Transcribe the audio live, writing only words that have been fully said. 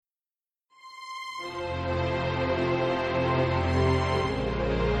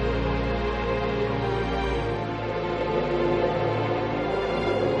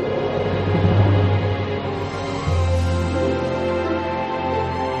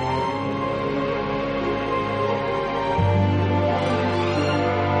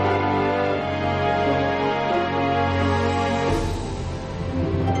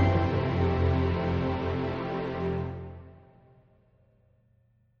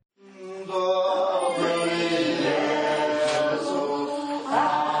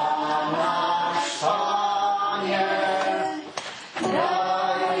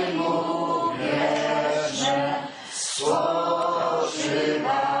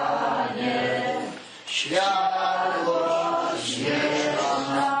światłość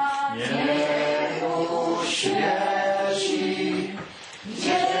wieczna niech uświeci,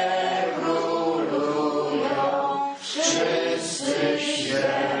 gdzie królują wszyscy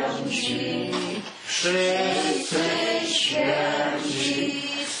święci, wszyscy święci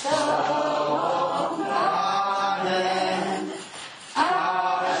z Tobą, Panem,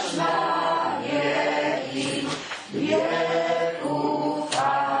 aż na wieki wieków.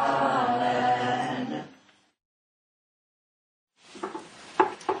 Amen.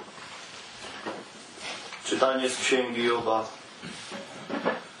 Czytanie z księgi Joba.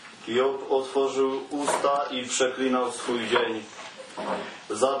 Job otworzył usta i przeklinał swój dzień.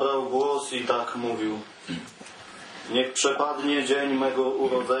 Zabrał głos i tak mówił: niech przepadnie dzień mego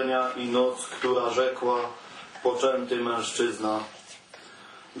urodzenia i noc, która rzekła: poczęty mężczyzna.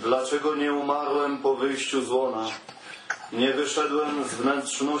 Dlaczego nie umarłem po wyjściu z łona? Nie wyszedłem z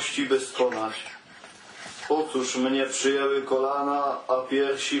wnętrzności, by skonać. Po cóż mnie przyjęły kolana, a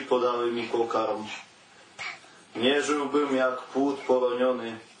piersi podały mi pokarm. Nie żyłbym jak płód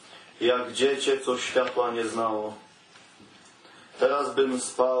poroniony, jak dziecię, co światła nie znało. Teraz bym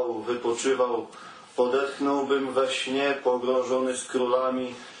spał, wypoczywał, odetchnąłbym we śnie, pogrążony z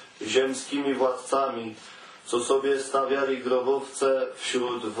królami, ziemskimi władcami, co sobie stawiali grobowce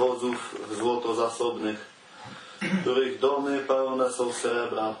wśród wozów złotozasobnych, których domy pełne są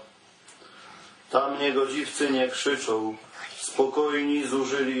srebra. Tam niegodziwcy nie krzyczą, spokojni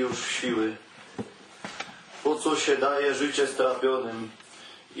zużyli już siły. Po co się daje życie strapionym,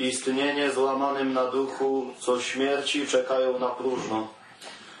 istnienie złamanym na duchu, co śmierci czekają na próżno.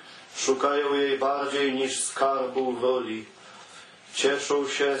 Szukają jej bardziej niż skarbu w roli. Cieszą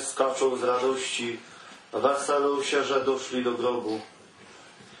się, skaczą z radości, weselą się, że doszli do grobu.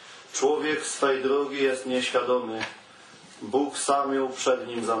 Człowiek swej drogi jest nieświadomy, Bóg sam ją przed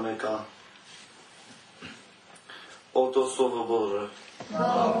nim zamyka. Oto Słowo Boże.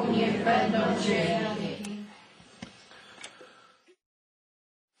 Bogu niech będą dzięki.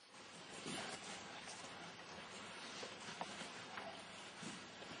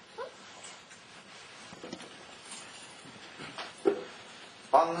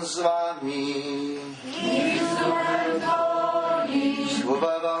 Pan z wami. I z duchem Twoim.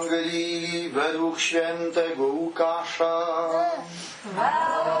 Słowa Ewangelii według świętego Łukasza.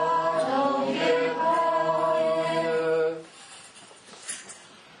 Chwała Tobie, Panie.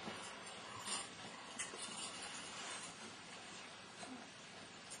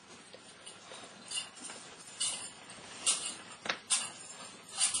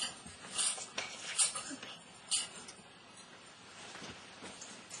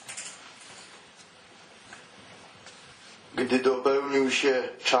 Gdy dopełnił się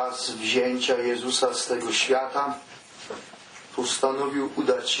czas wzięcia Jezusa z tego świata, postanowił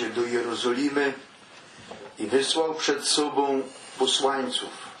udać się do Jerozolimy i wysłał przed sobą posłańców.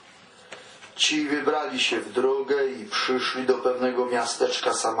 Ci wybrali się w drogę i przyszli do pewnego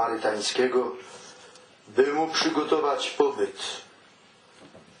miasteczka samarytańskiego, by mu przygotować pobyt.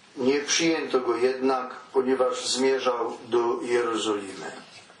 Nie przyjęto go jednak, ponieważ zmierzał do Jerozolimy.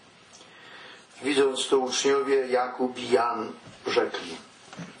 Widząc to, uczniowie Jakub i Jan rzekli: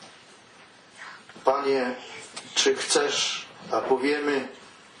 Panie, czy chcesz, a powiemy,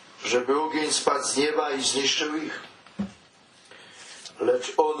 żeby ogień spadł z nieba i zniszczył ich?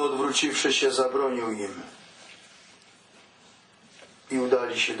 Lecz on, odwróciwszy się, zabronił im i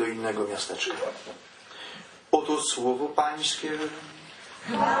udali się do innego miasteczka. Oto słowo Pańskie.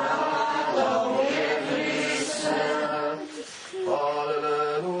 Chwała Tobie, Chryste.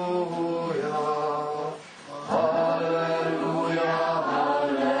 Alleluja, alleluja,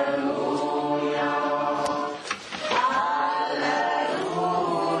 alleluja.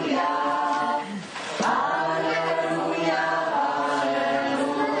 Alleluja.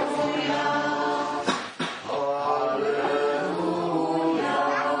 Alleluja.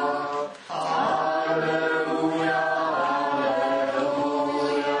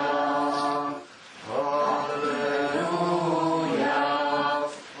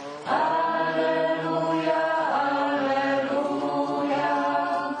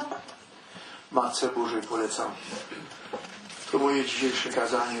 Matce Bożej polecam to moje dzisiejsze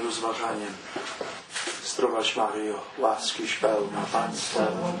kazanie, rozważanie. Zdrowaś Maryjo, łaskiś pełna, Pan z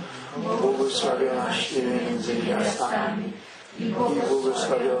Tobą, błogosławionaś Ty między niewiastami i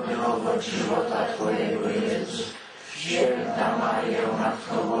błogosławiony owoc żywota Twojego, Jezus. Święta Maryjo,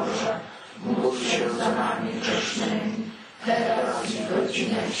 Matko Boża, módl się za nami grzesznymi, teraz i w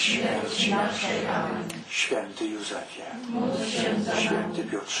godzinę śmierci naszej. Amen. Święty Józefie, Módl się za nami. Święty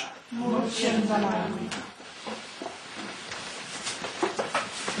Piotrze, Módl się za nami.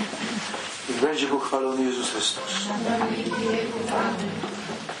 Będzie pochwalony Jezus Chrystus.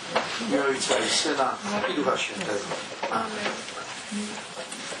 W imię Ojca i Syna i Ducha Świętego. Amen.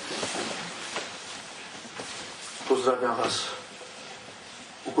 Pozdrawiam Was,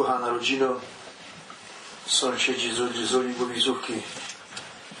 ukochana rodzino, sąsiedzi z Oliwowizówki.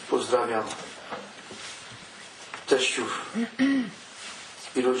 Pozdrawiam teściów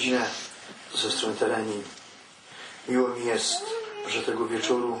i rodzinę ze strony Tereni. Miło mi jest, że tego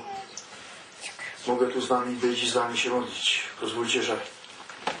wieczoru mogę tu z Wami być i z Wami się modlić. Pozwólcie, że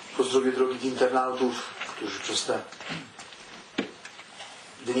pozdrowię drogich internautów, którzy przez te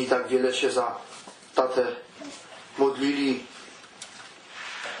dni tak wiele się za tatę modlili,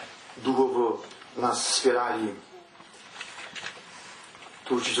 duchowo nas wspierali.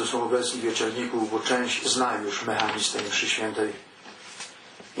 Tu ci, co są obecni w wieczerniku, bo część zna już mechanizm tej mszy świętej.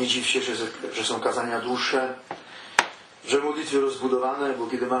 Nie dziw się, że są kazania dłuższe, że modlitwy rozbudowane, bo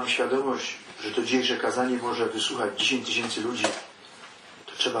kiedy mam świadomość, że to dzisiejsze kazanie może wysłuchać 10 000 ludzi,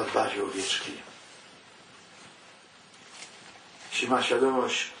 to trzeba dbać o owieczki. Jeśli ma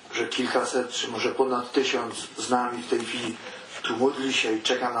świadomość, że kilkaset, czy może ponad 1000 z nami w tej chwili tu modli się i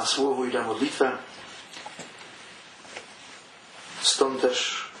czeka na słowo i na modlitwę, stąd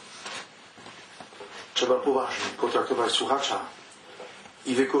też trzeba poważnie potraktować słuchacza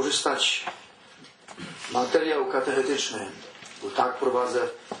i wykorzystać materiał katechetyczny, bo tak prowadzę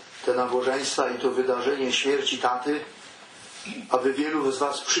te nabożeństwa i to wydarzenie śmierci taty, aby wielu z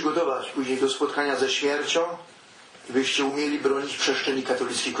Was przygotować później do spotkania ze śmiercią i byście umieli bronić przestrzeni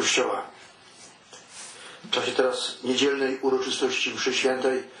katolickiej Kościoła. W czasie teraz niedzielnej uroczystości mszy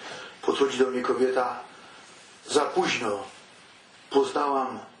świętej podchodzi do mnie kobieta: za późno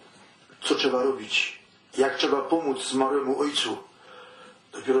poznałam, co trzeba robić, jak trzeba pomóc zmarłemu ojcu.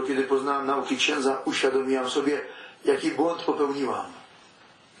 Dopiero kiedy poznałam nauki księdza, uświadomiłam sobie, jaki błąd popełniłam.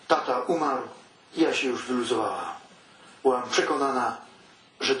 Tata umarł i ja się już wyluzowałam. Byłam przekonana,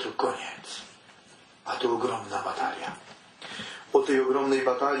 że to koniec. A to ogromna batalia. O tej ogromnej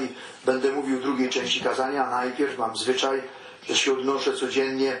batalii będę mówił w drugiej części kazania. Najpierw mam zwyczaj, że się odnoszę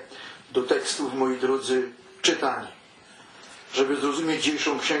codziennie do tekstów, moi drodzy, czytań. Żeby zrozumieć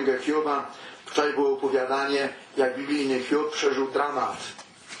dzisiejszą księgę Hioba, wczoraj było opowiadanie, jak biblijny Hiob przeżył dramat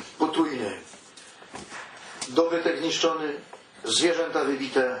potrójny. Dobytek zniszczony, zwierzęta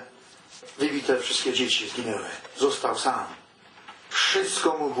wybite wszystkie dzieci zginęły. Został sam.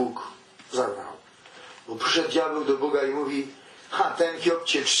 Wszystko mu Bóg zabrał. Bo przyszedł diabeł do Boga i mówi: ten Hiob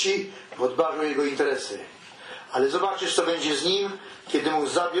Cię czci, bo dbasz o jego interesy. Ale zobaczysz, co będzie z nim, kiedy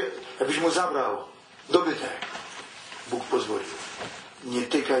jakbyś mu zabrał dobytek. Bóg pozwolił. Nie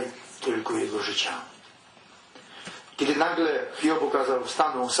tykaj tylko jego życia. Kiedy nagle Hiob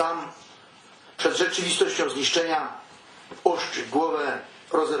stanął sam przed rzeczywistością zniszczenia, oszczył głowę,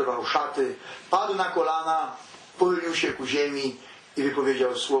 rozerwał szaty, padł na kolana, pochylił się ku ziemi i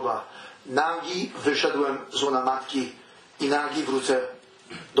wypowiedział słowa: nagi wyszedłem z łona matki i nagi wrócę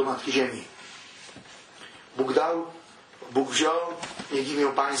do matki ziemi. Bóg dał, Bóg wziął, niech imię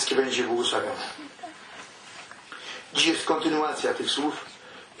Pańskie będzie błogosławione. Dziś jest kontynuacja tych słów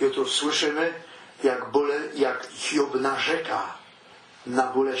i oto słyszymy, jak Hiob narzeka na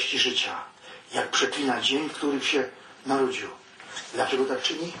boleści życia, jak przeklina dzień, w którym się narodził. Dlaczego tak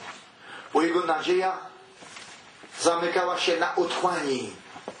czyni? Bo jego nadzieja zamykała się na otchłani,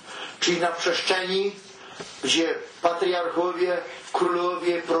 czyli na przestrzeni, gdzie patriarchowie,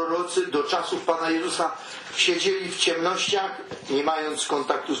 królowie, prorocy do czasów Pana Jezusa siedzieli w ciemnościach, nie mając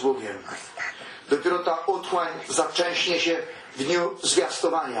kontaktu z Bogiem. Dopiero ta otchłań zaczęśnie się w dniu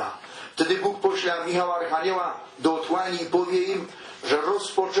zwiastowania. Wtedy Bóg pośle Michała Archanioła do otchłani i powie im, że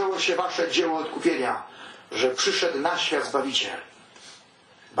rozpoczęło się wasze dzieło odkupienia, że przyszedł na świat Zbawiciel.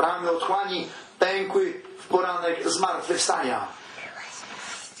 Bramy otchłani pękły w poranek zmartwychwstania.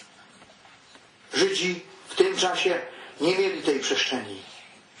 Żydzi w tym czasie nie mieli tej przestrzeni.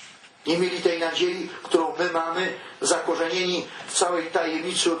 Nie mieli tej nadziei, którą my mamy, zakorzenieni w całej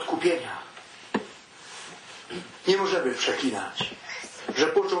tajemnicy odkupienia. Nie możemy przeklinać, że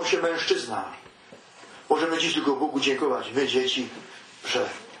począł się mężczyzna. Możemy dziś tylko Bogu dziękować, my dzieci, że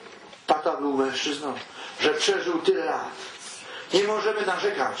tata był mężczyzną, że przeżył tyle lat. Nie możemy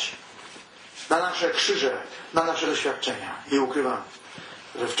narzekać na nasze krzyże, na nasze doświadczenia. Nie ukrywam,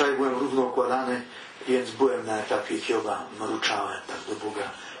 że wczoraj byłem równo układany, więc byłem na etapie Hioba, mruczałem tak do Boga.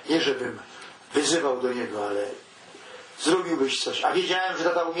 Nie żebym wyzywał do Niego, ale zrobiłbyś coś. A wiedziałem, że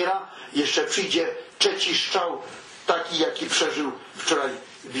tata umiera, jeszcze przyjdzie trzeci strzał, taki jaki przeżył wczoraj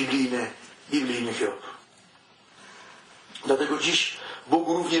biblijny Hiob. Dlatego dziś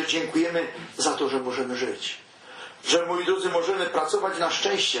Bogu również dziękujemy za to, że możemy żyć. Że, moi drodzy, możemy pracować na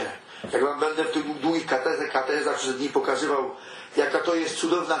szczęście. Jak wam będę w tych długich katechezach przez dni pokazywał, jaka to jest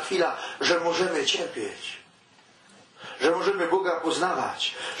cudowna chwila, że możemy cierpieć, że możemy Boga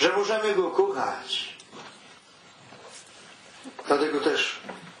poznawać, że możemy Go kochać. Dlatego też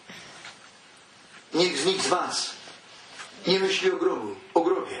nikt z was nie myśli o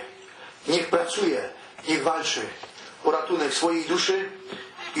grobie. Niech pracuje, niech walczy o ratunek swojej duszy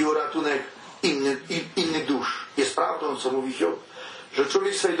i o ratunek innych dusz. Jest prawdą, co mówi Hiob, że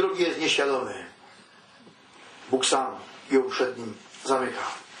człowiek swej drogi jest nieświadomy. Bóg sam ją przed nim zamyka.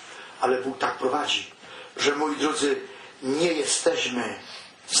 Ale Bóg tak prowadzi, że, moi drodzy, nie jesteśmy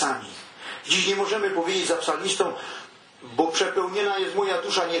sami. Dziś nie możemy powiedzieć za psalmistą, bo przepełniona jest moja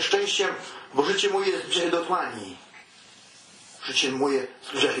dusza nieszczęściem, bo życie moje zbliża się do otchłani. Życie moje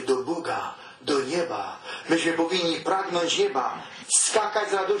zbliża się do Boga, do nieba. Myśmy powinni pragnąć nieba, skakać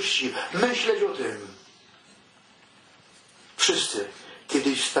z radości, myśleć o tym. Wszyscy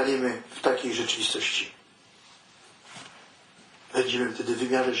kiedyś staniemy w takiej rzeczywistości. Będziemy wtedy w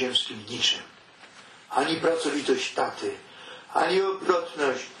wymiarze ziemskim niczym. Ani pracowitość taty, ani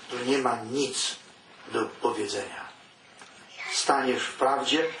obrotność, to nie ma nic do powiedzenia. Staniesz w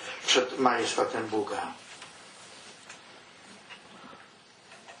prawdzie przed majestatem Boga.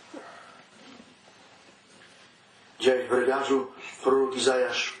 Dziś w brewiarzu prorok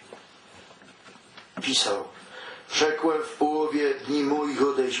Izajasz pisał: rzekłem w połowie dni moich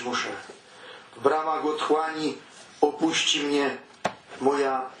odejść muszę. W bramach otchłani opuści mnie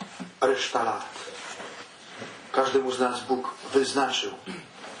moja reszta lat. Każdemu z nas Bóg wyznaczył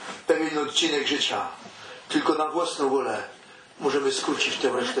pewien odcinek życia. Tylko na własną wolę możemy skrócić tę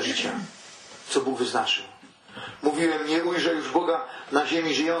resztę życia, co Bóg wyznaczył. Mówiłem, nie ujrzę już Boga na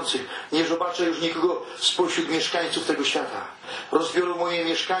ziemi żyjących, nie zobaczę już nikogo spośród mieszkańców tego świata. Rozbiorą moje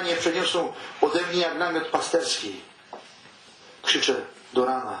mieszkanie, przeniosą ode mnie jak namiot pasterski. Krzyczę do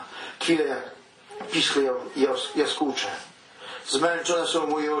rana, chwilę jak pischle jaskółcze. Zmęczone są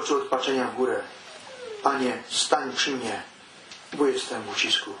moje oczy od patrzenia w górę. Panie, stań przy mnie, bo jestem w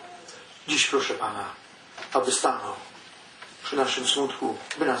ucisku. Dziś proszę Pana, aby stanął przy naszym smutku,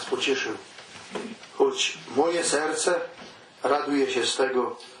 by nas pocieszył. Choć moje serce raduje się z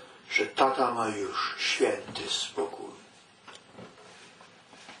tego, że tata ma już święty spokój.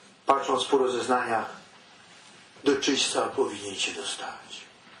 Patrząc po rozeznaniach, do czyśćca powinien się dostać.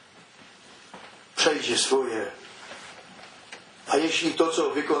 Przejdzie swoje. A jeśli to, co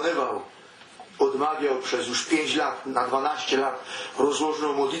wykonywał, odmawiał przez już 5 lat, na 12 lat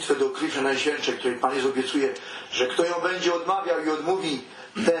rozłożoną modlitwę do Krwi Najświętszej, której Pan Jezus obiecuje, że kto ją będzie odmawiał i odmówi,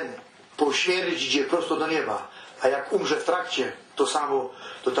 ten po śmierci idzie prosto do nieba. A jak umrze w trakcie, to samo,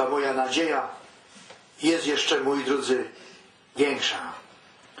 to ta moja nadzieja jest jeszcze, moi drodzy, większa.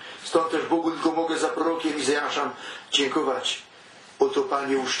 Stąd też Bogu tylko mogę za prorokiem Izajaszem dziękować. Oto,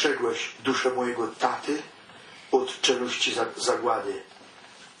 Panie, ustrzegłeś duszę mojego taty od czeluści zagłady.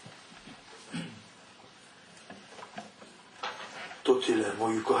 To tyle,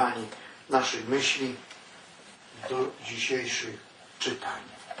 moi kochani, naszych myśli do dzisiejszych czytań.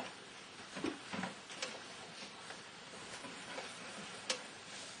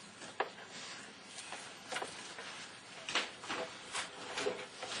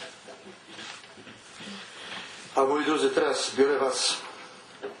 A moi drodzy, teraz biorę was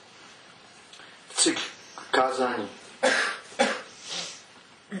w cykl kazań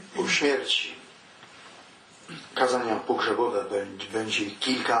o śmierci. Kazania pogrzebowe, będzie ich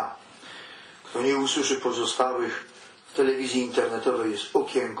kilka. Kto nie usłyszy pozostałych, w telewizji internetowej jest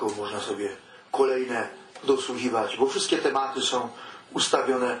okienko, można sobie kolejne dosłuchiwać, bo wszystkie tematy są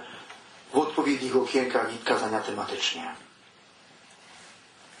ustawione w odpowiednich okienkach i kazania tematycznie.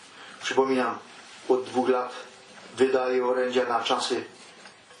 Przypominam, od 2 lat wydaje orędzia na czasy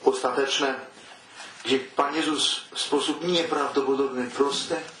ostateczne, gdzie Pan Jezus w sposób nieprawdopodobny,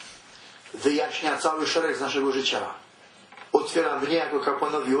 prosty wyjaśnia cały szereg z naszego życia. Otwiera mnie jako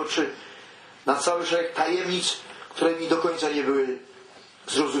kapłanowi oczy na cały szereg tajemnic, które mi do końca nie były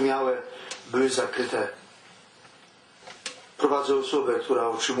zrozumiałe, były zakryte. Prowadzę osobę, która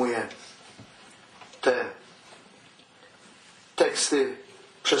otrzymuje te teksty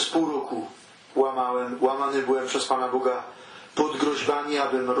przez pół roku. Łamany byłem przez Pana Boga pod groźbami,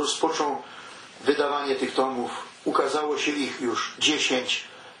 abym rozpoczął wydawanie tych tomów. Ukazało się ich już 10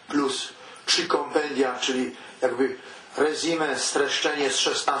 plus 3 kompendia, czyli jakby rezime, streszczenie z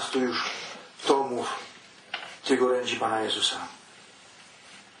 16 już tomów tych orędzi Pana Jezusa.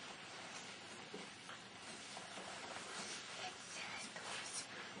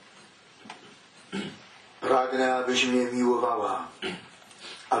 Pragnę, abyś mnie miłowała,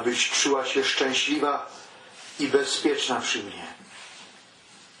 abyś czuła się szczęśliwa i bezpieczna przy mnie.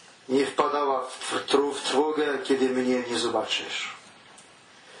 nie wpadała w trwogę, kiedy mnie nie zobaczysz.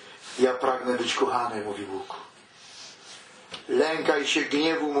 Ja pragnę być kochany, mówi Bóg. Lękaj się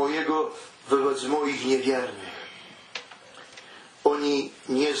gniewu mojego wobec moich niewiernych. Oni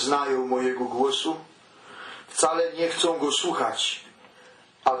nie znają mojego głosu, wcale nie chcą go słuchać,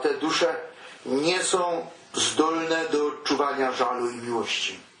 a te dusze nie są zdolne do odczuwania żalu i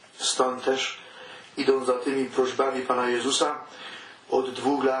miłości. Stąd też, idąc za tymi prośbami Pana Jezusa, od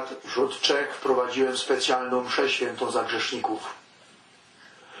 2 lat, już od 3 prowadziłem specjalną mszę świętą za grzeszników.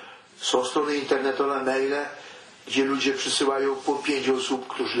 Są strony internetowe, maile, gdzie ludzie przysyłają po 5 osób,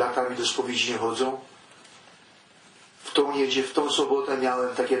 którzy latami do spowiedzi nie chodzą. W tą sobotę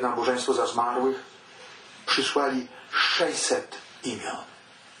miałem takie nabożeństwo za zmarłych. Przysłali 600 imion.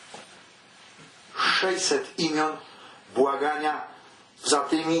 600 imion błagania za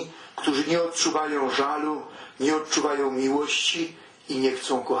tymi, którzy nie odczuwają żalu, nie odczuwają miłości i nie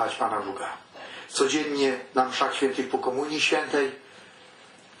chcą kochać Pana Boga. Codziennie na mszach świętych po Komunii Świętej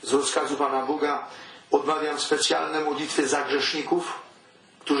z rozkazu Pana Boga odmawiam specjalne modlitwy za grzeszników,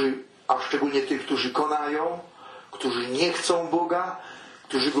 a szczególnie tych, którzy konają, którzy nie chcą Boga,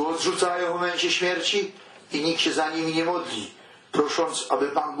 którzy Go odrzucają w momencie śmierci i nikt się za nimi nie modli, prosząc, aby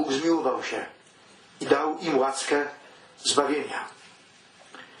Pan Bóg zmiłował się i dał im łaskę zbawienia.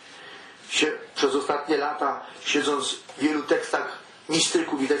 Przez ostatnie lata, siedząc w wielu tekstach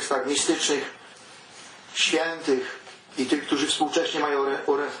mistyków i tekstach mistycznych, świętych i tych, którzy współcześnie mają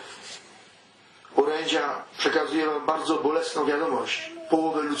orędzia, przekazuję wam bardzo bolesną wiadomość.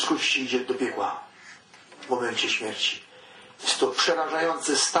 Połowę ludzkości idzie do piekła w momencie śmierci. Jest to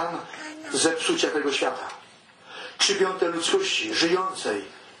przerażający stan zepsucia tego świata. 3/5 ludzkości żyjącej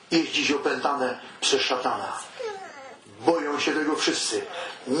jest dziś opętane przez szatana. Boją się tego wszyscy.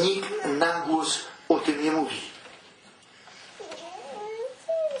 Nikt na głos o tym nie mówi.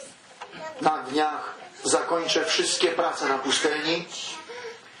 Na dniach zakończę wszystkie prace na pustelni,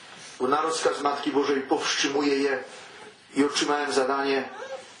 bo na rozkaz Matki Bożej powstrzymuję je i otrzymałem zadanie,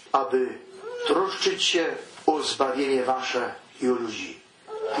 aby troszczyć się o zbawienie wasze i o ludzi.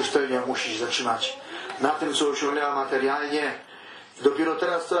 Pustelnia musi się zatrzymać na tym, co osiągnęła materialnie. Dopiero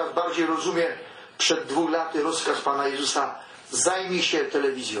teraz coraz bardziej rozumie przed 2 laty rozkaz Pana Jezusa: zajmij się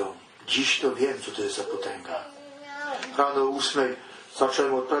telewizją. Dziś to wiem, co to jest za potęga. Rano o 8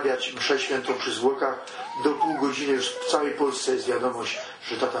 zacząłem odprawiać mszę świętą przy zwłokach. Do pół godziny już w całej Polsce jest wiadomość,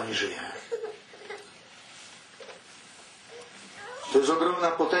 że tata nie żyje. To jest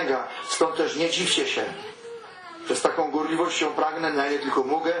ogromna potęga, stąd też nie dziwcie się, że z taką gorliwością pragnę, na ile tylko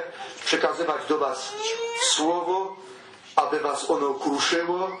mogę, przekazywać do was słowo, aby was ono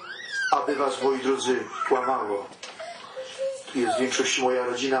kruszyło, aby was, moi drodzy, kłamało. Tu jest w większości moja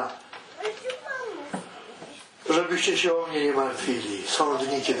rodzina. Żebyście się o mnie nie martwili. Są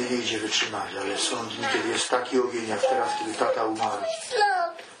dni, kiedy nie idzie wytrzymać, ale są dni, kiedy jest taki ogień, jak teraz, kiedy tata umarł,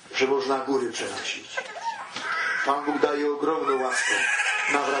 że można góry przenosić. Pan Bóg daje ogromną łaskę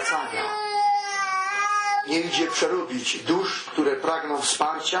nawracania. Nie idzie przerobić dusz, które pragną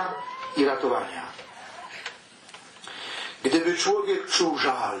wsparcia i ratowania. Gdyby człowiek czuł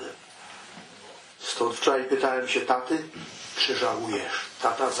żal, stąd wczoraj pytałem się taty, czy żałujesz,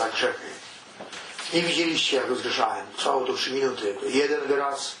 tata, za grzechy? Nie widzieliście, jak rozgrzeszałem. Trwało to 3 minuty. Jeden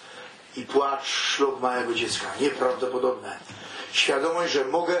wyraz i płacz, szlok małego dziecka. Nieprawdopodobne. Świadomość, że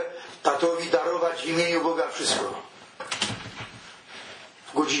mogę tatowi darować w imieniu Boga wszystko.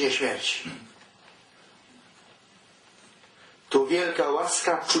 W godzinie śmierci. To wielka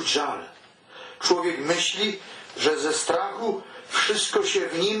łaska czuć żal. Człowiek myśli, że ze strachu wszystko się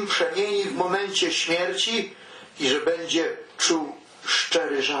w nim przemieni w momencie śmierci i że będzie czuł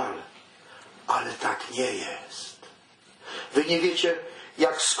szczery żal. Ale tak nie jest. Wy nie wiecie,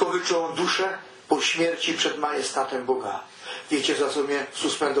 jak skowyczą duszę po śmierci przed majestatem Boga. Wiecie, za co mnie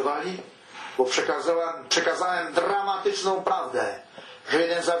suspendowali? Bo przekazałem dramatyczną prawdę, że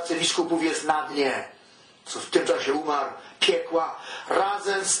jeden z arcybiskupów jest na dnie, co w tym czasie umarł, piekła,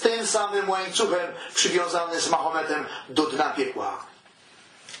 razem z tym samym łańcuchem przywiązany z Mahometem do dna piekła.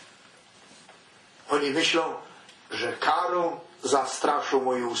 Oni myślą, że karą zastraszą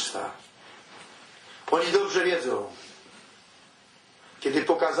moje usta. Oni dobrze wiedzą. Kiedy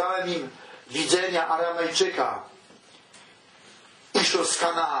pokazałem im widzenia Aramejczyka, Ishos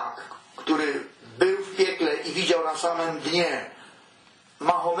Kanaa, który był w piekle i widział na samym dnie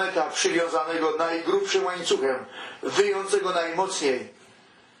Mahometa przywiązanego najgrubszym łańcuchem, wyjącego najmocniej,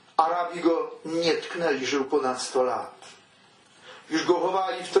 Arabi go nie tknęli, żył ponad 100 lat. Już go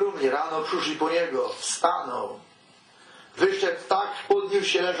chowali w trumnie, rano przyszli po niego, stanął. Wyszedł tak, podniósł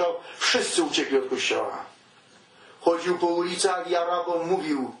się, leżał, wszyscy uciekli od kościoła. Chodził po ulicach i Arabom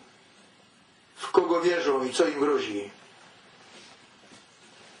mówił: w kogo wierzą i co im grozi.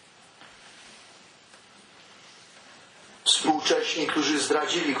 Współcześni, którzy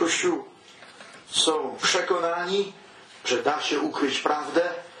zdradzili Kościół, są przekonani, że da się ukryć prawdę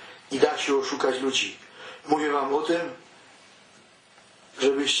i da się oszukać ludzi. Mówię wam o tym,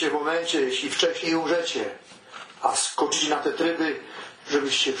 żebyście w momencie, jeśli wcześniej umrzecie, a skoczyć na te tryby,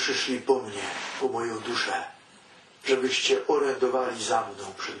 żebyście przyszli po mnie, po moją duszę, żebyście orędowali za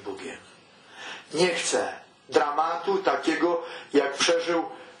mną przed Bogiem. Nie chcę dramatu takiego, jak przeżył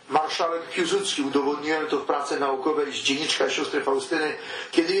marszałek Piłsudski. Udowodniłem to w pracy naukowej z dzienniczka siostry Faustyny,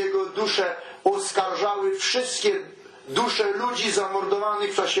 kiedy jego dusze oskarżały wszystkie dusze ludzi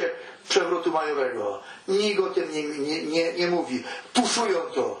zamordowanych w czasie przewrotu majowego. Nikt o tym nie mówi. Tuszują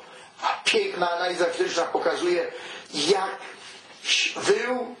to. A piękna analiza historyczna pokazuje, jak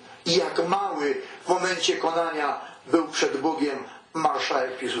wył i jak mały w momencie konania był przed Bogiem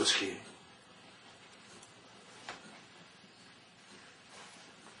marszałek Piłsudski.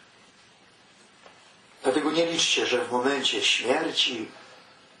 Dlatego nie liczcie, że w momencie śmierci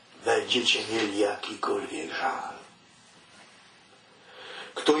będziecie mieli jakikolwiek żal.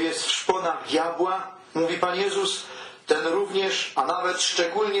 Kto jest w szponach diabła, mówi Pan Jezus, ten również, a nawet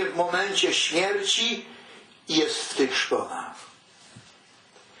szczególnie w momencie śmierci, jest w tych szponach.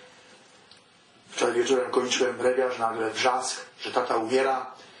 Wczoraj wieczorem kończyłem brewiarz, nagle wrzask, że tata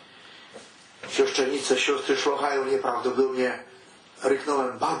umiera. Siostrzenice, siostry szlochają nieprawdopodobnie.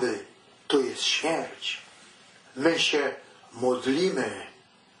 Ryknąłem, baby, to jest śmierć. My się modlimy.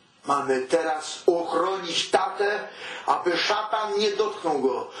 Mamy teraz ochronić tatę, aby szatan nie dotknął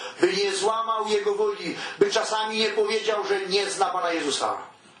go, by nie złamał jego woli, by czasami nie powiedział, że nie zna Pana Jezusa.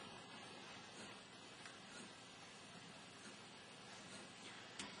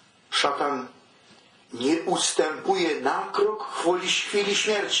 Szatan nie ustępuje na krok w chwili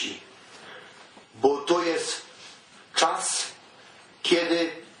śmierci, bo to jest czas,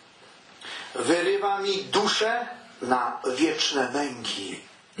 kiedy wyrywa mi duszę na wieczne męki.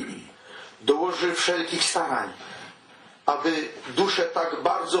 Dołoży wszelkich starań, aby duszę tak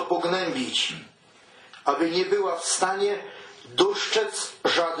bardzo pognębić, aby nie była w stanie dostrzec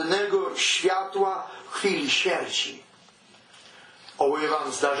żadnego światła w chwili śmierci. Opowiem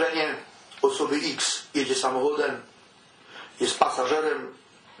wam zdarzenie osoby X. Jedzie samochodem, jest pasażerem,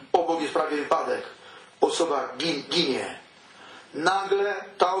 obok jest prawie wypadek. Osoba ginie. Nagle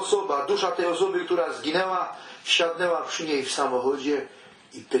ta osoba, dusza tej osoby, która zginęła, siadnęła przy niej w samochodzie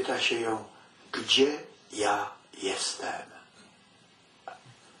i pyta się ją, gdzie ja jestem?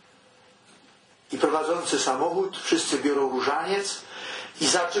 I prowadzący samochód, wszyscy biorą różaniec i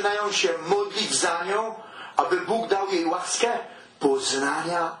zaczynają się modlić za nią, aby Bóg dał jej łaskę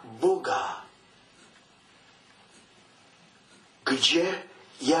poznania Boga. Gdzie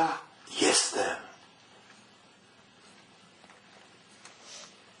ja jestem?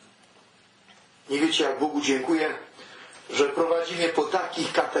 Nie wiecie, jak Bogu dziękuję, że prowadzi mnie po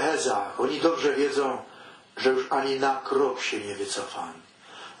takich katechezach. Oni dobrze wiedzą, że już ani na krok się nie wycofam.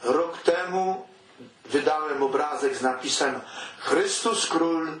 Rok temu wydałem obrazek z napisem Chrystus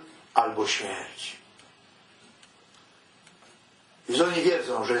Król albo śmierć. I oni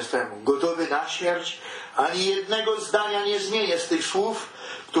wiedzą, że jestem gotowy na śmierć. Ani jednego zdania nie zmienię z tych słów,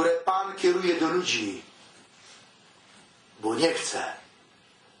 które Pan kieruje do ludzi. Bo nie chcę,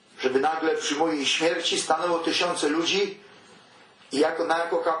 żeby nagle przy mojej śmierci stanęło tysiące ludzi i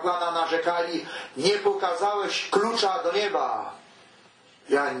jako kapłana narzekali, nie pokazałeś klucza do nieba.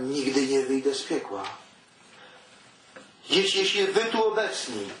 Ja nigdy nie wyjdę z piekła. Jeśli wy tu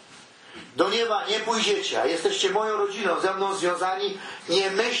obecni do nieba nie pójdziecie, a jesteście moją rodziną, ze mną związani,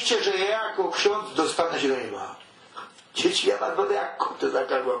 nie myślcie, że ja jako ksiądz dostanę się do nieba. Dzieci, ja was będę jak koty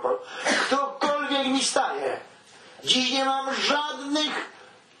zakazał. Ktokolwiek mi stanie. Dziś nie mam żadnych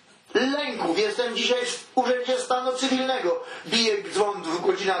lęków. Jestem dzisiaj w Urzędzie Stanu Cywilnego. Bije dzwon,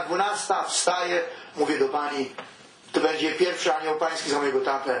 godzina 12, wstaję, mówię do pani, to będzie pierwszy anioł pański za mojego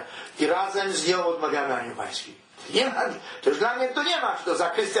tatę i razem z nią odmawiamy anioł pański. Nie ma, to już dla mnie to nie ma, czy to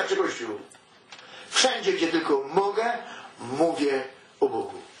zakrystia, czy kościół. Wszędzie, gdzie tylko mogę, mówię o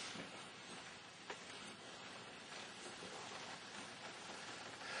Bogu.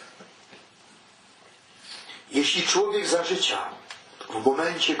 Jeśli człowiek za życia w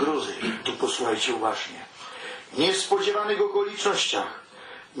momencie grozy, tu posłuchajcie uważnie, w niespodziewanych okolicznościach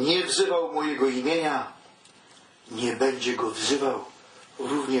nie wzywał mojego imienia, nie będzie go wzywał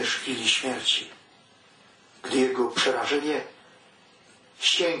również w chwili śmierci, gdy jego przerażenie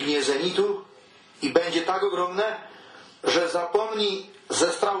sięgnie zenitu i będzie tak ogromne, że zapomni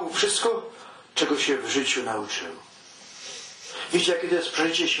ze strachu wszystko, czego się w życiu nauczył. Wiecie, jakie to jest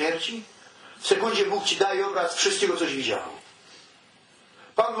przeżycie śmierci? W sekundzie Bóg ci daje obraz wszystkiego, coś widział.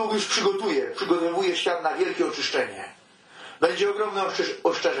 Pan Bóg już przygotowuje świat na wielkie oczyszczenie. Będzie ogromne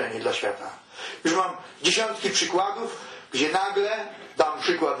oszczerzenie dla świata. Już mam dziesiątki przykładów, gdzie nagle, dam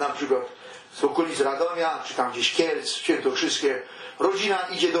przykład na przykład z okolic Radomia, czy tam gdzieś Kielc, Świętokrzyskie, rodzina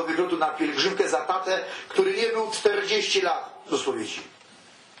idzie do wylotu na pielgrzymkę za tatę, który nie był 40 lat do spowiedzi.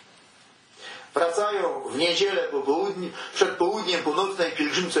 Wracają w niedzielę przed południem po nocnej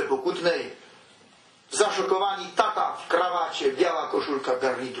pielgrzymce pokutnej, zaszokowani, tata w krawacie, biała koszulka,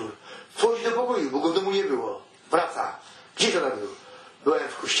 garnitur. Wchodzi do pokoju, bo go w domu nie było. Wraca. Gdzie to tak był? Byłem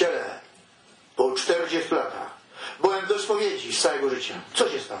w kościele po 40 latach. Byłem do spowiedzi z całego życia. Co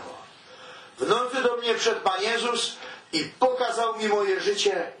się stało? W nocy do mnie wszedł Pan Jezus i pokazał mi moje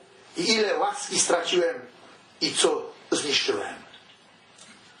życie i ile łaski straciłem i co zniszczyłem.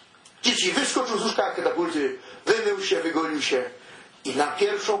 Dzieci, wyskoczył z łóżka katapulty, wymył się, wygolił się i na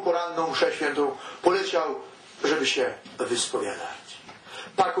pierwszą poranną mszę świętą poleciał, żeby się wyspowiadać.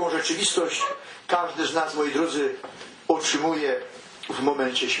 Taką rzeczywistość każdy z nas, moi drodzy, otrzymuje w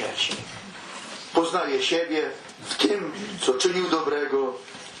momencie śmierci. Poznaje siebie w tym, co czynił dobrego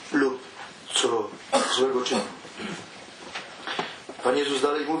lub co złego czynił. Pan Jezus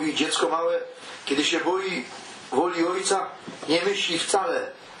dalej mówi, dziecko małe, kiedy się woli ojca, nie myśli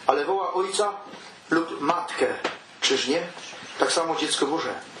wcale, ale woła ojca lub matkę. Czyż nie? Tak samo dziecko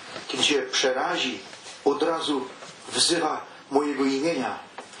Boże, kiedy się przerazi, od razu wzywa mojego imienia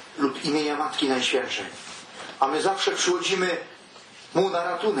lub imienia Matki Najświętszej. A my zawsze przychodzimy mu na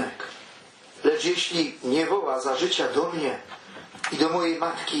ratunek. Lecz jeśli nie woła za życia do mnie i do mojej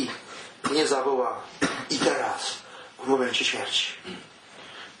matki, nie zawoła i teraz, w momencie śmierci.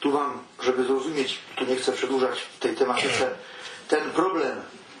 Tu wam, żeby zrozumieć, tu nie chcę przedłużać w tej tematyce, ten problem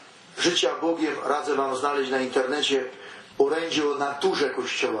życia Bogiem radzę wam znaleźć na internecie orędzie o naturze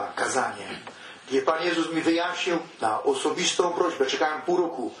Kościoła, kazanie. Gdzie Pan Jezus mi wyjaśnił na osobistą prośbę, czekałem pół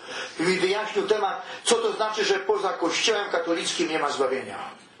roku, i mi wyjaśnił temat, co to znaczy, że poza Kościołem katolickim nie ma zbawienia.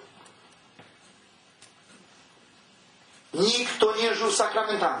 Nikt, kto nie żył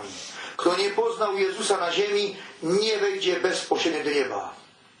sakramentami, kto nie poznał Jezusa na ziemi, nie wejdzie bezpośrednio do nieba.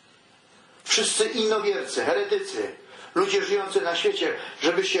 Wszyscy innowiercy, heretycy, ludzie żyjący na świecie,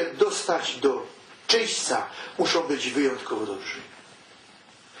 żeby się dostać do czyśćca, muszą być wyjątkowo dobrzy.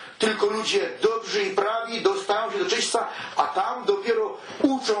 Tylko ludzie dobrzy i prawi dostają się do czyśćca, a tam dopiero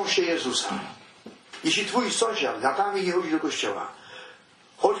uczą się Jezusa. Jeśli twój sąsiad latami nie chodzi do kościoła,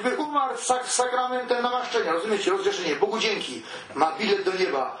 choćby umarł z sakramentem namaszczenia, rozumiecie, rozgrzeszenie, Bogu dzięki, ma bilet do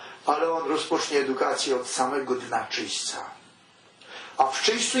nieba, ale on rozpocznie edukację od samego dna czyśćca. A w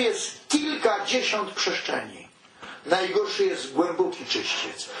czyśćcu jest kilkadziesiąt przestrzeni. Najgorszy jest głęboki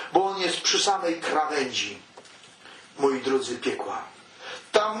czyściec, bo on jest przy samej krawędzi, moi drodzy, piekła.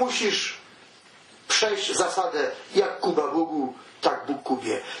 Tam musisz przejść zasadę, jak Kuba Bogu, tak Bóg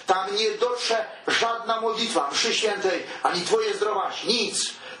Kubie. Tam nie dotrze żadna modlitwa mszy świętej, ani twoje zdrowaś,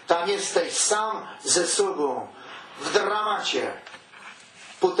 nic. Tam jesteś sam ze sobą, w dramacie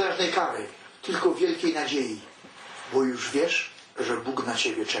potężnej kary, tylko wielkiej nadziei, bo już wiesz, że Bóg na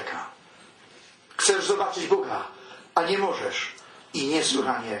ciebie czeka. Chcesz zobaczyć Boga, a nie możesz i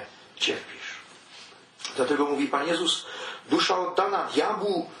niesłychanie cierpisz. Dlatego mówi Pan Jezus, dusza oddana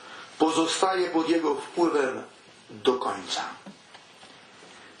diabłu pozostaje pod jego wpływem do końca.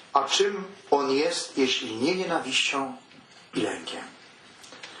 A czym on jest, jeśli nie nienawiścią i lękiem?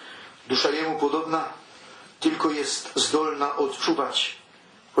 Dusza jemu podobna tylko jest zdolna odczuwać,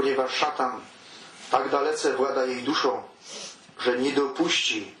 ponieważ szatan tak dalece włada jej duszą, że nie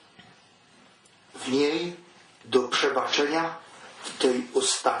dopuści w niej do przebaczenia w tej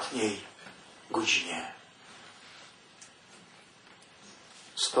ostatniej godzinie.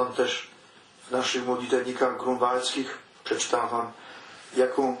 Stąd też w naszych modlitewnikach grunwaldzkich przeczytam wam,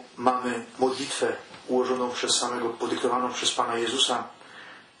 jaką mamy modlitwę ułożoną przez samego, podyktowaną przez Pana Jezusa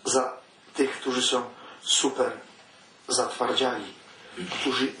za tych, którzy są super zatwardziali,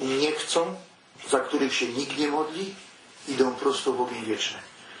 którzy nie chcą, za których się nikt nie modli, idą prosto w ogień wieczny.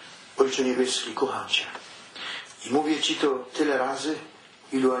 Ojcze Niebieski, kocham Cię. I mówię Ci to tyle razy,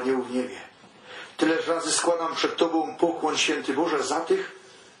 ilu aniołów w niebie. Tyleż razy składam przed Tobą pokłon, Święty Boże, za tych,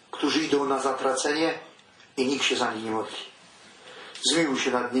 którzy idą na zatracenie i nikt się za nich nie modli. Zmiłuj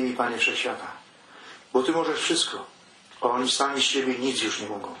się nad nimi, Panie Wszechświata, bo Ty możesz wszystko, a oni sami z Ciebie nic już nie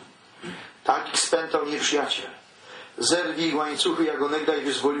mogą. Tak ich spętał nieprzyjaciel. Zerwij ich łańcuchy, jak onegdaj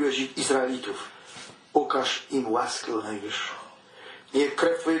wyzwoliłeś Izraelitów. Okaż im łaskę o najwyższą. Niech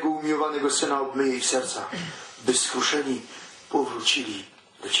krew Twojego umiłowanego Syna obmyje ich serca, by skruszeni powrócili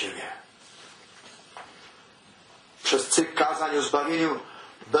do Ciebie. Przez cykl kazań o zbawieniu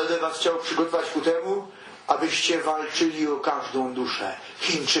Będę was chciał przygotować ku temu, abyście walczyli o każdą duszę.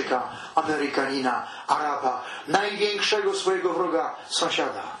 Chińczyka, Amerykanina, Araba, największego swojego wroga,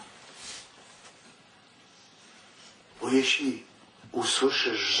 sąsiada. Bo jeśli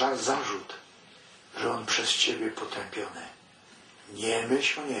usłyszysz zarzut, że on przez ciebie potępiony, nie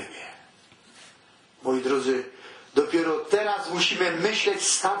myśl o niebie. Moi drodzy, dopiero teraz musimy myśleć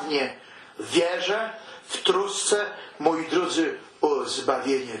stadnie, w wierze, w trosce, moi drodzy, o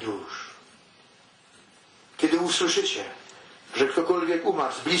zbawienie dusz. Kiedy usłyszycie, że ktokolwiek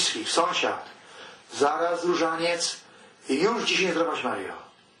umarł z bliskich, sąsiad, zaraz różaniec i już dzisiaj Zdrowaś Maryjo.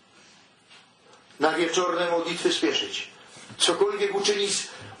 Na wieczorne modlitwy spieszyć. Cokolwiek uczynić,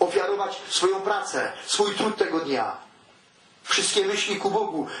 ofiarować swoją pracę, swój trud tego dnia. Wszystkie myśli ku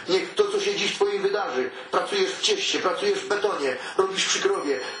Bogu. Niech to, co się dziś Twoim wydarzy. Pracujesz w cieście, pracujesz w betonie, robisz przy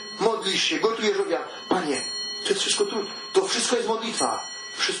krowie, modlisz się, gotujesz obiad. Panie, to jest wszystko trud. To wszystko jest modlitwa.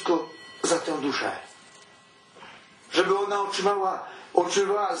 Wszystko za tę duszę. Żeby ona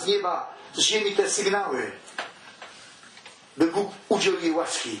otrzymywała z nieba, z ziemi te sygnały. By Bóg udzielił jej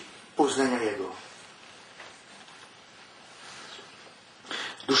łaski poznania Jego.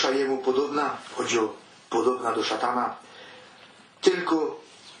 Dusza Jemu podobna, chodzi o podobna do szatana, tylko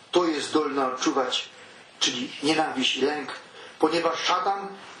to jest zdolna odczuwać, czyli nienawiść i lęk, ponieważ szatan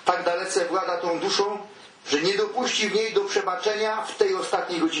tak dalece włada tą duszą, że nie dopuści w niej do przebaczenia w tej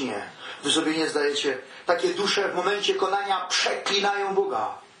ostatniej godzinie. Wy sobie nie zdajecie, takie dusze w momencie konania przeklinają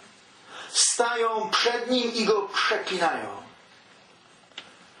Boga. Stają przed Nim i Go przeklinają.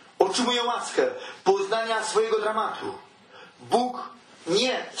 Otrzymują łaskę poznania swojego dramatu. Bóg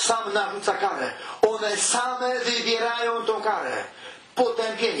nie sam narzuca karę. One same wybierają tą karę.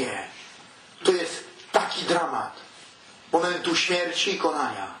 Potępienie. To jest taki dramat momentu śmierci i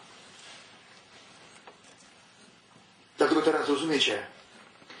konania. Dlatego teraz rozumiecie,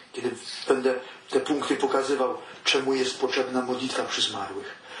 kiedy będę te punkty pokazywał, czemu jest potrzebna modlitwa przy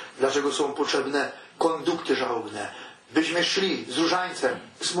zmarłych. Dlaczego są potrzebne kondukty żałobne. Byśmy szli z różańcem,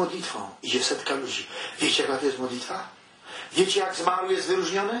 z modlitwą. Idzie setka ludzi. Wiecie, jaka to jest modlitwa? Wiecie, jak zmarły jest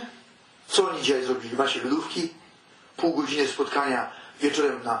wyróżniony? Co oni dzisiaj zrobili? Macie lodówki? Pół godziny spotkania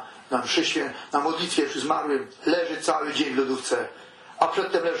wieczorem na mszy, na modlitwie przy zmarłym. Leży cały dzień w lodówce. A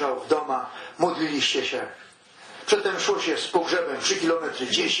przedtem leżał w domach. Modliliście się. Przedtem szło się z pogrzebem 3 kilometry,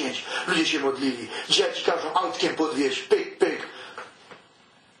 10. Ludzie się modlili. Dzisiaj ci każą autkiem podwieźć. Pyk, pyk.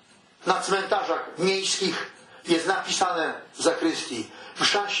 Na cmentarzach miejskich jest napisane w zakrystii: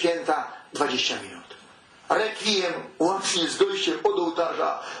 msza święta 20 minut. Rekwiem łącznie z dojściem od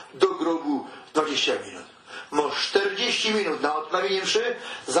ołtarza do grobu 20 minut. Masz 40 minut na odprawienie mszy,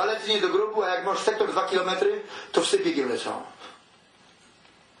 zaledwie do grobu, a jak masz sektor 2 km, to psy biegiem lecą.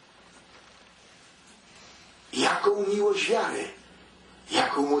 Jaką miłość wiary,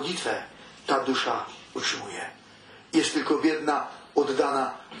 jaką modlitwę ta dusza utrzymuje. Jest tylko biedna,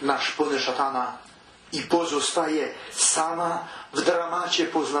 oddana na szponę szatana i pozostaje sama w dramacie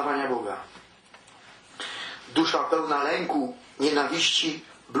poznawania Boga. Dusza pełna lęku, nienawiści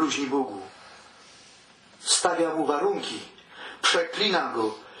bluźni Bogu. Stawia Mu warunki, przeklina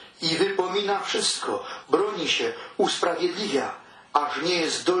Go i wypomina wszystko. Broni się, usprawiedliwia, aż nie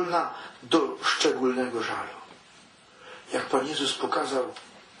jest zdolna do szczególnego żalu. Jak Pan Jezus pokazał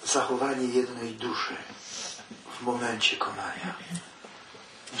zachowanie jednej duszy w momencie konania.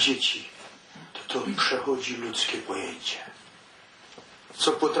 Dzieci, to przechodzi ludzkie pojęcie.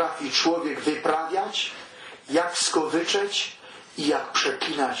 Co potrafi człowiek wyprawiać, jak skowyczeć i jak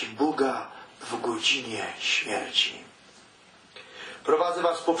przeklinać Boga w godzinie śmierci. Prowadzę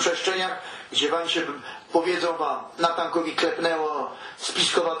was po przestrzeniach, gdzie wam się powiedzą wam, Natankowi klepnęło,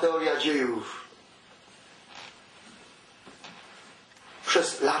 spiskowa teoria dziejów.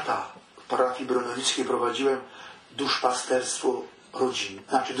 Przez lata w parafii bronowickiej prowadziłem duszpasterstwo rodzin,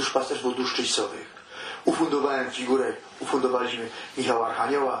 duszpasterstwo dusz czyścowych. Ufundowałem figurę, ufundowaliśmy Michała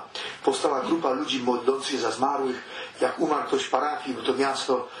Archanioła. Powstała grupa ludzi modlących za zmarłych. Jak umarł ktoś w parafii, bo to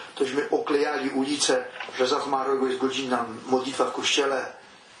miasto, tośmy oklejali ulice, że za zmarłego jest godzinna modlitwa w kościele.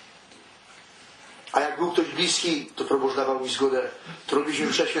 A jak był ktoś bliski, to proboszcz dawał mi zgodę, to robiliśmy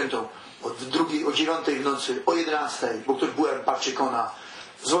mszę świętą o 9 w nocy, o 11, bo ktoś byłem, patrzy kona.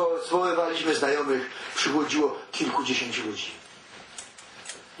 Zwoływaliśmy znajomych, przychodziło kilkudziesięciu ludzi.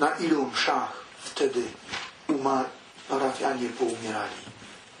 Na ilu mszach wtedy parafianie poumierali?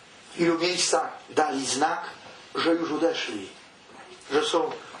 W ilu miejscach dali znak, że już odeszli, że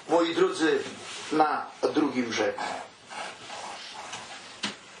są, moi drodzy, na drugim brzegu.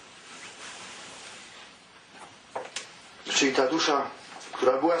 Czyli ta dusza,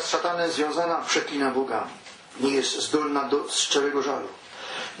 która była z szatanem związana, przeklina Boga. Nie jest zdolna do szczerego żalu.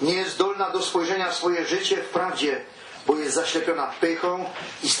 Nie jest zdolna do spojrzenia w swoje życie w prawdzie, bo jest zaślepiona pychą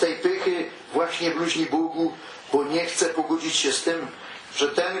i z tej pychy właśnie bluźni Bogu, bo nie chce pogodzić się z tym, że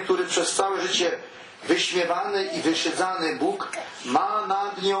ten, który przez całe życie wyśmiewany i wyszydzany Bóg ma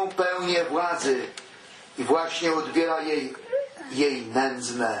nad nią pełnię władzy i właśnie odbiera jej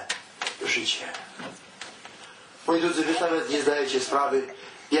nędzne życie. Moi drodzy, wy nawet nie zdajecie sprawy,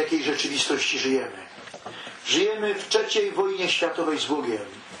 w jakiej rzeczywistości żyjemy. Żyjemy w III wojnie światowej z Bogiem.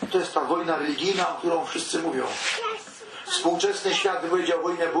 To jest ta wojna religijna, o którą wszyscy mówią. Współczesny świat wypowiedział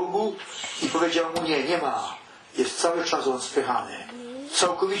wojnę Bogu i powiedział mu nie ma. Jest cały czas on spychany.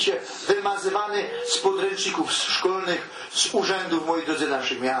 Całkowicie wymazywany z podręczników szkolnych, z urzędów, moi drodzy,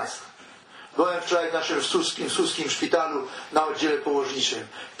 naszych miast. Byłem wczoraj w naszym suskim szpitalu na oddziale położniczym.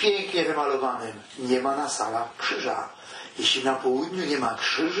 Pięknie wymalowanym. Nie ma na salach krzyża. Jeśli na południu nie ma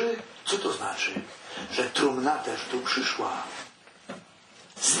krzyży, co to znaczy? Że trumna też tu przyszła.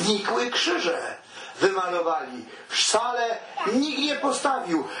 Znikły krzyże. Wymalowali. W salę nikt nie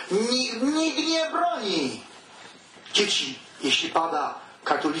postawił. Nikt nie broni. Dzieci, jeśli pada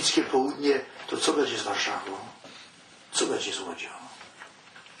katolickie południe, to co będzie z Warszawą? Co będzie z Łodzią?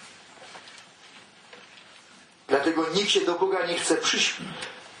 Dlatego nikt się do Boga nie chce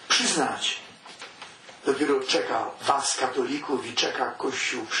przyznać. Dopiero czeka was, katolików, i czeka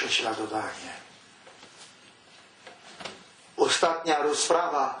Kościół prześladowanie. Ostatnia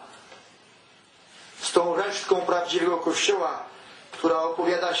rozprawa z tą resztką prawdziwego Kościoła, która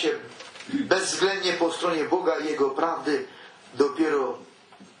opowiada się bezwzględnie po stronie Boga i Jego prawdy, dopiero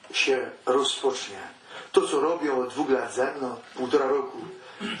się rozpocznie. To, co robią od 2 lat ze mną, 1,5 roku,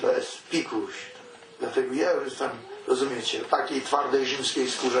 to jest pikuś. Dlatego ja już tam, rozumiecie, w takiej twardej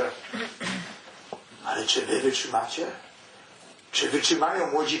rzymskiej skórze. Ale czy wy wytrzymacie? Czy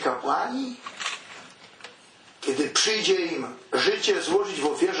wytrzymają młodzi kapłani? Kiedy przyjdzie im życie złożyć w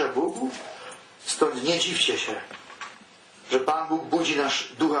ofierze Bogu? Stąd nie dziwcie się, że Pan Bóg budzi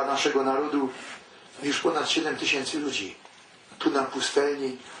ducha naszego narodu. Już ponad 7 000 ludzi tu na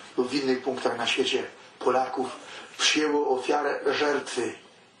pustelni lub w innych punktach na świecie Polaków przyjęło ofiarę żertwy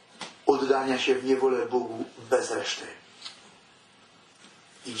oddania się w niewolę Bogu bez reszty.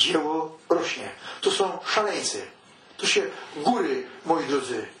 I dzieło rośnie. To są szaleńcy. Tu się góry, moi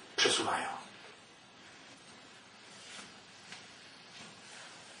drodzy, przesuwają.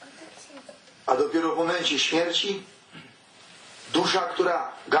 A dopiero w momencie śmierci dusza,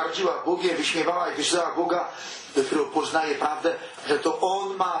 która gardziła Bogiem, wyśmiewała i wyszydzała Boga, dopiero poznaje prawdę, że to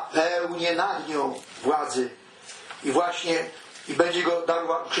On ma pełnię nad nią władzy. I będzie go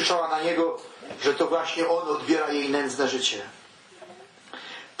krzyczała na niego, że to właśnie on odbiera jej nędzne życie.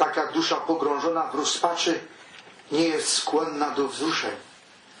 Taka dusza pogrążona w rozpaczy nie jest skłonna do wzruszeń,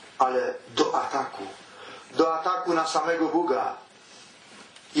 ale do ataku. Do ataku na samego Boga.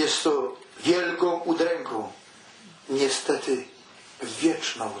 Jest to wielką udręką. Niestety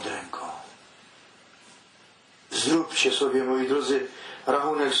wieczną udręką. Zróbcie sobie, moi drodzy,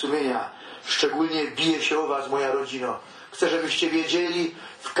 rachunek sumienia. Szczególnie bije się o was, moja rodzino. Chcę, żebyście wiedzieli,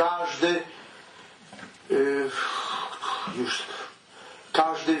 w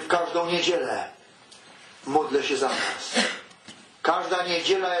każdą niedzielę modlę się za was. Każda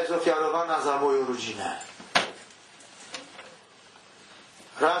niedziela jest ofiarowana za moją rodzinę.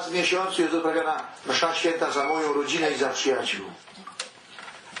 Raz w miesiącu jest odprawiana msza święta za moją rodzinę i za przyjaciół.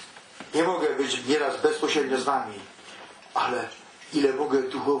 Nie mogę być nieraz bezpośrednio z wami, ale ile mogę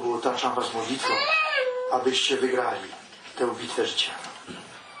duchowo otaczam was modlitwą, abyście wygrali tę bitwę życia.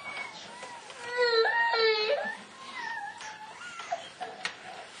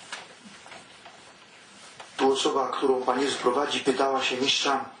 Tu osoba, którą Pan Jezus prowadzi, pytała się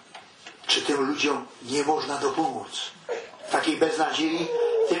mistrza, czy tym ludziom nie można dopomóc. Takiej beznadziei,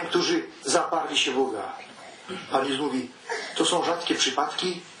 tym, którzy zaparli się Boga. Pan Jezus mówi, to są rzadkie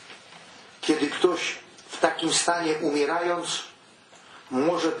przypadki, kiedy ktoś w takim stanie umierając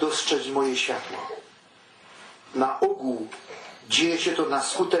może dostrzec moje światło. Na ogół dzieje się to na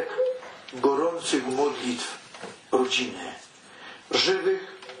skutek gorących modlitw rodziny,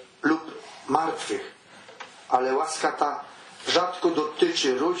 żywych lub martwych, ale łaska ta rzadko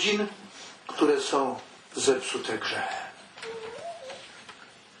dotyczy rodzin, które są zepsute grzechem.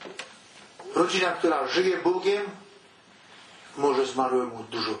 Rodzina, która żyje Bogiem, może zmarłemu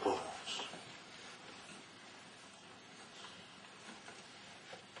dużo pomóc.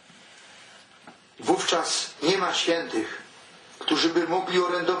 Wówczas nie ma świętych, którzy by mogli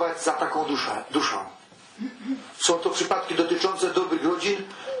orędować za taką duszą. Są to przypadki dotyczące dobrych rodzin,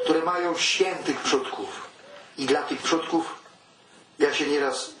 które mają świętych przodków. I dla tych przodków ja się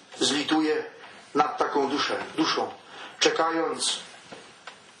nieraz zlituję nad taką duszą, czekając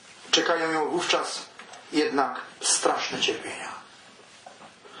czekają ją wówczas jednak straszne cierpienia.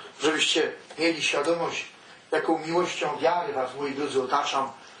 Żebyście mieli świadomość, jaką miłością wiary was, moi drodzy,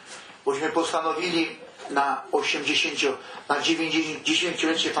 otaczam, bośmy postanowili na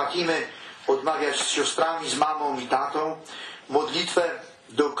 90-lecie Fatimy odmawiać z siostrami, z mamą i tatą modlitwę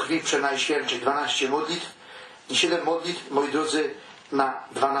do krwi przenajświętszej. 12 modlitw i 7 modlitw, moi drodzy, na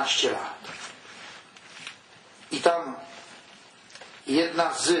 12 lat. I tam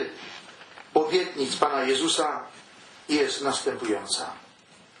jedna z obietnic Pana Jezusa jest następująca.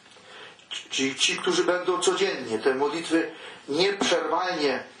 Czyli ci, którzy będą codziennie te modlitwy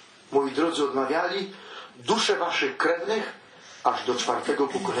nieprzerwalnie, moi drodzy, odmawiali, dusze waszych krewnych aż do 4.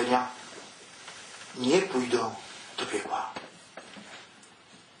 pokolenia nie pójdą do piekła.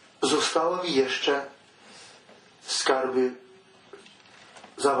 Zostało mi jeszcze skarby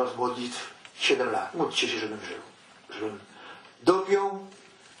za was modlitw 7 lat. Módlcie się, żebym żył. Żebym dopiął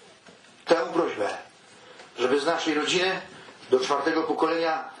tę prośbę, żeby z naszej rodziny do 4.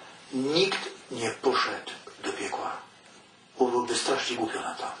 pokolenia nikt nie poszedł do piekła. Bo byłoby strasznie głupio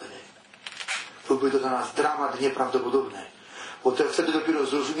na to wtedy. Byłby to dla nas dramat nieprawdopodobny. Bo wtedy dopiero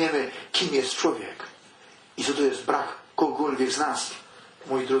zrozumiemy, kim jest człowiek i co to jest brak kogokolwiek z nas,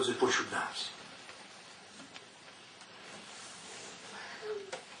 moi drodzy, pośród nas.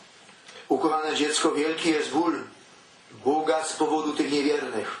 Ukochane dziecko, wielki jest ból Boga z powodu tych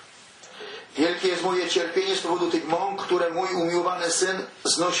niewiernych. Wielkie jest moje cierpienie z powodu tych mąk, które mój umiłowany Syn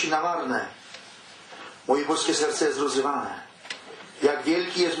znosi na marne. Moje boskie serce jest rozrywane. Jak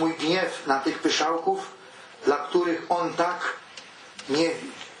wielki jest mój gniew na tych pyszałków, dla których On tak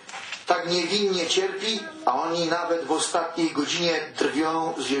niewinnie cierpi, a oni nawet w ostatniej godzinie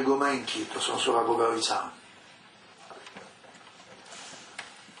drwią z Jego męki. To są słowa Boga Ojca.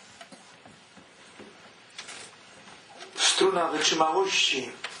 Struna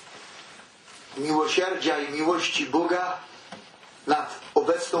wytrzymałości, miłosierdzia i miłości Boga nad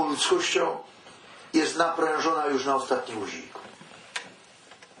obecną ludzkością jest naprężona już na ostatni guzik.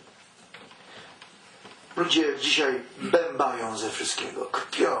 Ludzie dzisiaj bębają ze wszystkiego,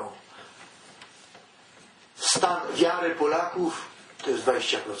 kpią. Stan wiary Polaków to jest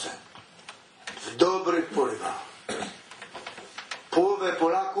 20%. W dobrych porywach. Połowę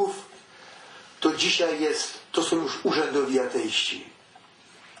Polaków to dzisiaj to są już urzędowi ateiści.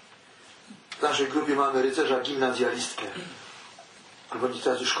 W naszej grupie mamy rycerza gimnazjalistkę, albo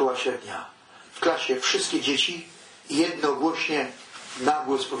teraz już szkoła średnia. W klasie wszystkie dzieci jednogłośnie na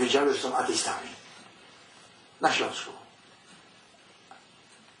głos powiedziały, że są ateistami. Na Śląsku.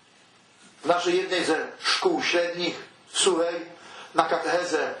 W naszej jednej ze szkół średnich w Suchej na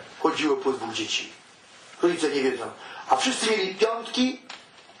katechezę chodziło po 2 dzieci. Rodzice nie wiedzą. A wszyscy mieli 5,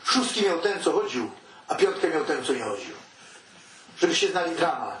 6 miał ten, co chodził, a 5 miał ten, co nie chodził. Żebyście znali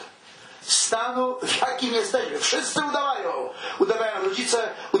dramat stanu, w jakim jesteśmy. Wszyscy udawają. Udawają rodzice,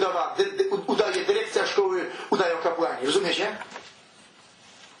 udaje dyrekcja szkoły, udają kapłani. Rozumiecie?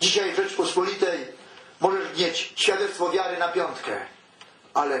 Dzisiaj w Rzeczpospolitej możesz mieć świadectwo wiary na 5,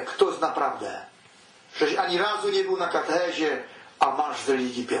 ale kto zna prawdę? Żeś ani razu nie był na katechezie, a masz w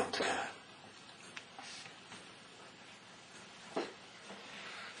religii 5.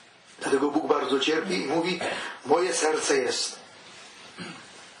 Dlatego Bóg bardzo cierpi i mówi: moje serce jest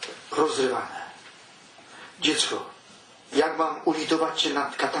rozrywane. Dziecko, jak mam ulitować się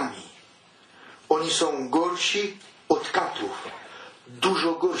nad katami? Oni są gorsi od katów.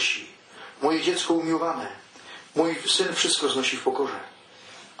 Dużo gorsi. Moje dziecko umiłowane. Mój syn wszystko znosi w pokorze.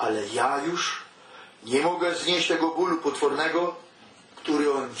 Ale ja już nie mogę znieść tego bólu potwornego,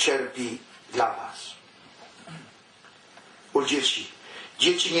 który on cierpi dla was. O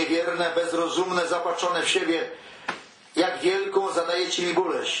dzieci niewierne, bezrozumne, zapatrzone w siebie, jak wielką zadajecie mi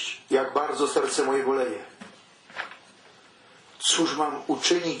boleść, jak bardzo serce moje boleje. Cóż mam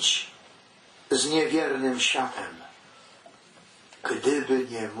uczynić z niewiernym światem, gdyby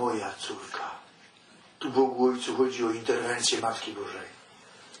nie moja córka? Tu Bogu Ojcu chodzi o interwencję Matki Bożej.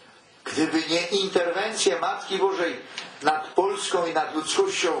 Gdyby nie interwencja Matki Bożej nad Polską i nad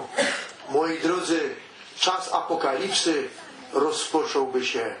ludzkością, moi drodzy, czas apokalipsy rozpocząłby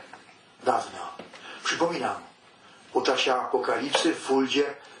się dawno. Przypominam, po czasie apokalipsy w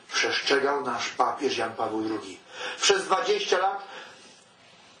Fuldzie przestrzegał nasz papież Jan Paweł II. Przez 20 lat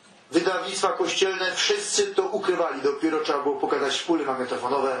wydawnictwa kościelne wszyscy to ukrywali. Dopiero trzeba było pokazać szpule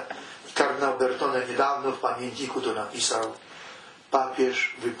magnetofonowe. Kardynał Bertone niedawno w pamiętniku to napisał.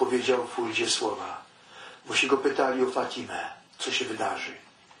 Papież wypowiedział w Fuldzie słowa, bo się go pytali o Fatimę, co się wydarzy.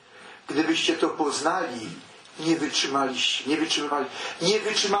 Gdybyście to poznali, nie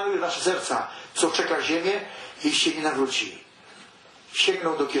wytrzymały wasze serca, co czeka ziemię, jeśli się nie nawróci.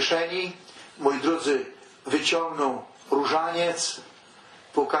 sięgnął do kieszeni, moi drodzy, wyciągnął różaniec,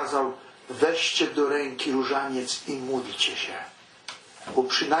 pokazał: weźcie do ręki różaniec i módlcie się, bo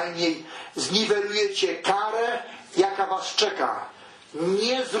przynajmniej zniwelujecie karę, jaka was czeka.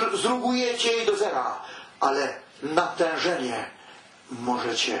 Nie zrugujecie jej do zera, ale natężenie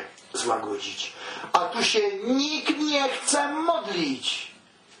możecie złagodzić. A tu się nikt nie chce modlić.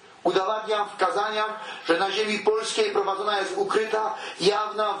 Udowadniam w kazaniach, że na ziemi polskiej prowadzona jest ukryta,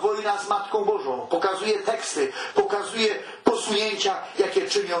 jawna wojna z Matką Bożą. Pokazuje teksty, pokazuje posunięcia, jakie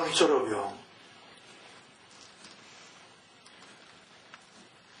czynią i co robią.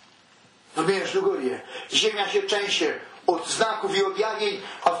 Rozumiesz, Lugorię? Ziemia się trzęsie od znaków i objawień,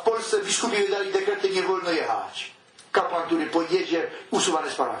 a w Polsce biskupi wydali dekrety: nie wolno jechać. Kapłan, który pojedzie,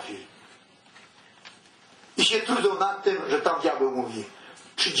 usuwany z parafii. I się trudzą nad tym, że tam diabeł mówi: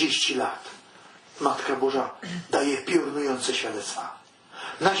 30 lat Matka Boża daje piorunujące świadectwa.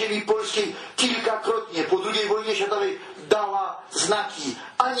 Na ziemi polskiej kilkakrotnie po II wojnie światowej dała znaki.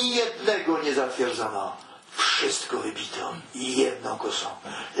 Ani jednego nie zatwierdzono. Wszystko wybito i jedną kosą.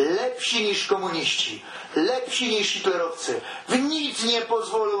 Lepsi niż komuniści, lepsi niż hitlerowcy. W nic nie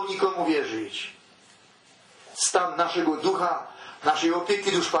pozwolą nikomu wierzyć. Stan naszego ducha, naszej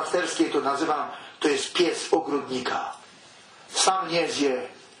opieki duszpasterskiej to nazywam, to jest pies ogrodnika. Sam nie zje,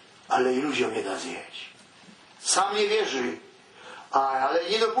 ale i ludziom nie da zjeść. Sam nie wierzy, ale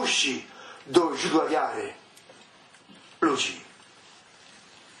nie dopuści do źródła wiary ludzi.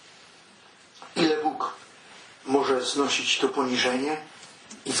 Ile Bóg może znosić to poniżenie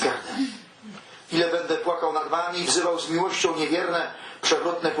i wzgardę? Ile będę płakał nad wami i wzywał z miłością niewierne,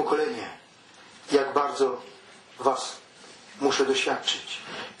 przewrotne pokolenie? Jak bardzo was muszę doświadczyć.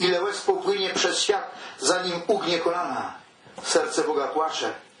 Ile łez popłynie przez świat, zanim ugnie kolana. Serce Boga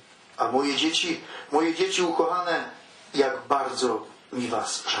płacze, a moje dzieci ukochane, jak bardzo mi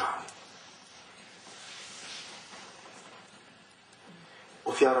was żal.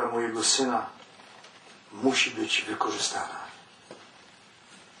 Ofiara mojego syna musi być wykorzystana.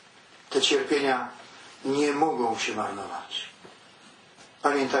 Te cierpienia nie mogą się marnować.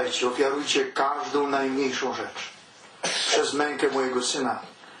 Pamiętajcie, ofiarujcie każdą najmniejszą rzecz przez mękę mojego syna,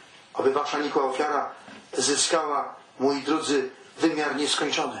 aby wasza nikła ofiara zyskała, moi drodzy, wymiar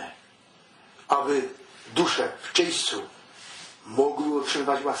nieskończony, aby dusze w czyśćcu mogły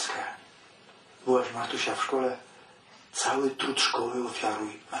otrzymywać łaskę. Byłaś, Martusia, w szkole? Cały trud szkoły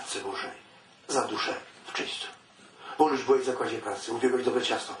ofiaruj Matce Bożej za duszę w czyśćcu. Bo już byłeś w zakładzie pracy, ubiegłeś dobre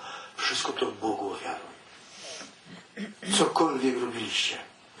ciasto. Wszystko to Bogu ofiaruj. Cokolwiek robiliście,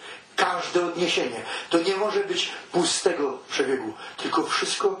 każde odniesienie, to nie może być pustego przebiegu, tylko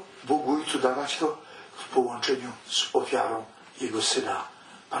wszystko Bogu Ojcu dawać to w połączeniu z ofiarą Jego Syna,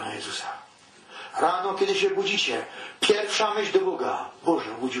 Pana Jezusa. Rano, kiedy się budzicie, pierwsza myśl do Boga: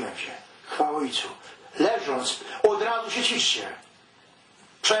 Boże, budziłem się, chwała Ojcu. Leżąc, od razu się ćwiczcie.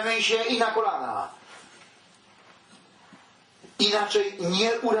 Przemyj się i na kolana. Inaczej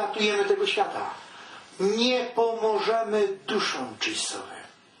nie uratujemy tego świata. Nie pomożemy duszom czyśćcowym.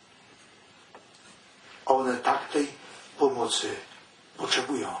 One tak tej pomocy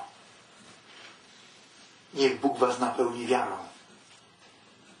potrzebują. Niech Bóg was napełni wiarą.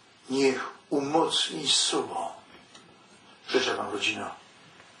 Niech umocni z sobą. Życzę wam, rodzino,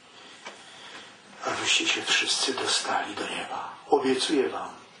 abyście się wszyscy dostali do nieba. Obiecuję wam.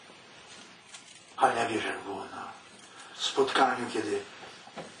 Ania Wierzech było na spotkaniu, kiedy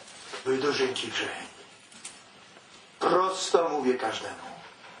były dożynki grzecheń. Prosto mówię każdemu: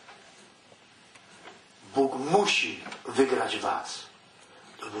 Bóg musi wygrać was.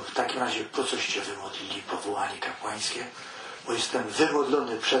 To bo w takim razie po coście wymodlili powołanie kapłańskie? Bo jestem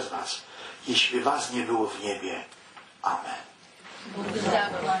wymodlony przez was. Jeśli was nie było w niebie. Amen.